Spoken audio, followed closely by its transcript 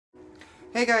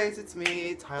Hey guys, it's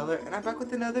me, Tyler, and I'm back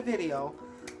with another video.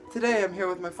 Today I'm here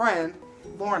with my friend,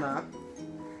 Laurna,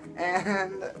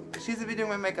 and she's gonna be doing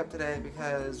my makeup today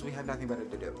because we have nothing better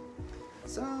to do.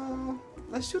 So,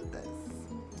 let's shoot this.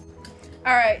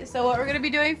 Alright, so what we're going to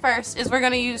be doing first is we're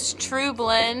going to use True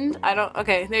Blend.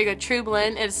 Okay, there you go, True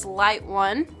Blend. It's Light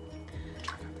 1.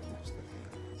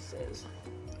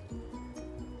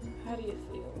 How do you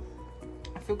feel?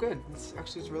 I feel good. It's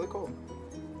really cold.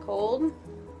 Cold?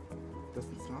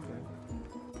 Doesn't smell good.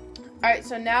 Alright,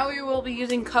 so now we will be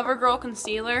using CoverGirl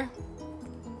Concealer.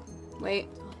 Wait.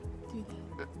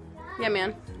 Yeah,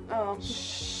 man. Oh.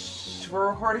 Shh, we're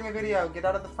recording a video. Get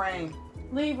out of the frame.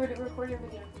 Leave, we're recording a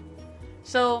video.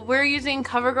 So we're using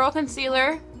CoverGirl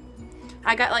Concealer.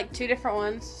 I got like 2 different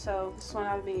ones, so this one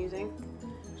I've been using.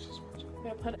 I'm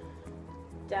gonna put it,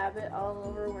 dab it all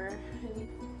over where.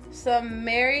 Some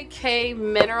Mary Kay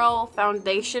Mineral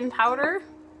Foundation Powder.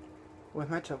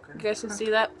 With my choker. You guys can see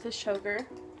that with this choker.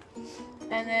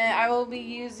 And then I will be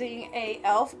using a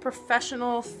e.l.f.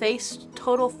 Professional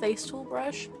Total Face Tool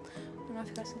brush. I don't know if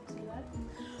you guys can see that,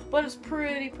 but it's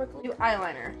pretty prickly.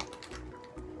 Eyeliner.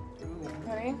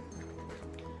 Okay.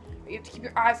 You have to keep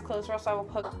your eyes closed or else I will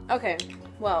poke. Okay,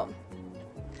 well.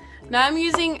 Now I'm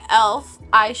using e.l.f.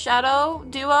 eyeshadow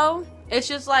duo. It's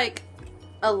just like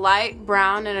a light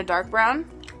brown and a dark brown.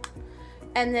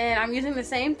 And then I'm using the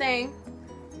same thing.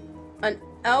 An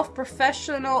e.l.f.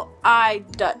 Professional Eye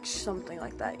Dutch. Something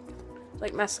like that.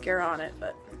 Like mascara on it,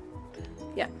 but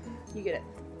yeah, you get it.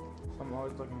 I'm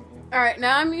always looking at you. Alright,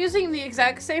 now I'm using the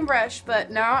exact same brush,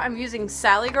 but now I'm using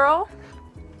Sally Girl.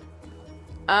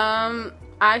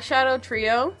 Eyeshadow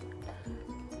trio,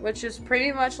 which is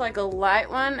pretty much like a light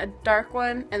one, a dark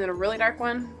one, and then a really dark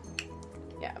one.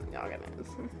 Yeah, y'all get it.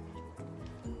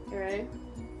 You ready?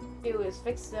 It was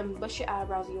fix them bushy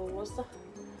eyebrows, yours.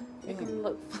 Make them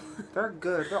look. They're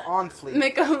good. They're on fleek.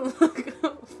 Make them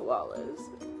look flawless.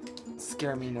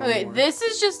 Scare me no Okay, more. this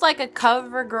is just like a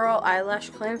CoverGirl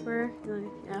eyelash clamper.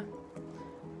 Yeah.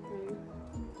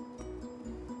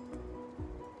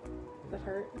 That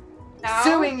hurt. Now,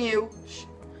 Suing you.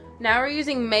 Now we're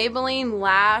using Maybelline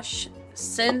Lash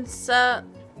Sensational.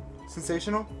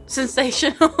 Sensational?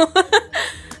 Do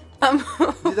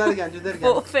that again, do that again.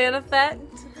 Full fan effect.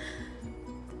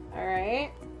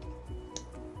 Alright.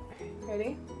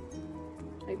 Ready?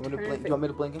 Do you want me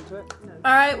to blink into it? No.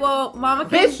 Alright, well, Mama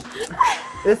can... Bitch!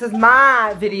 This is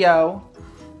my video.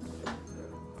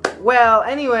 Well,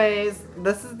 anyways,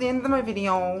 this is the end of my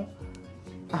video.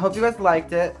 I hope you guys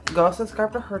liked it. Go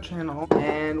subscribe to her channel.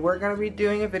 And we're going to be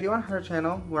doing a video on her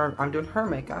channel where I'm doing her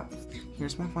makeup.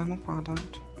 Here's my final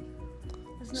product.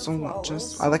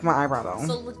 I like my eyebrow though.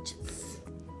 So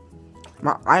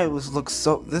my eyes look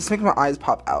so, this makes my eyes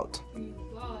pop out.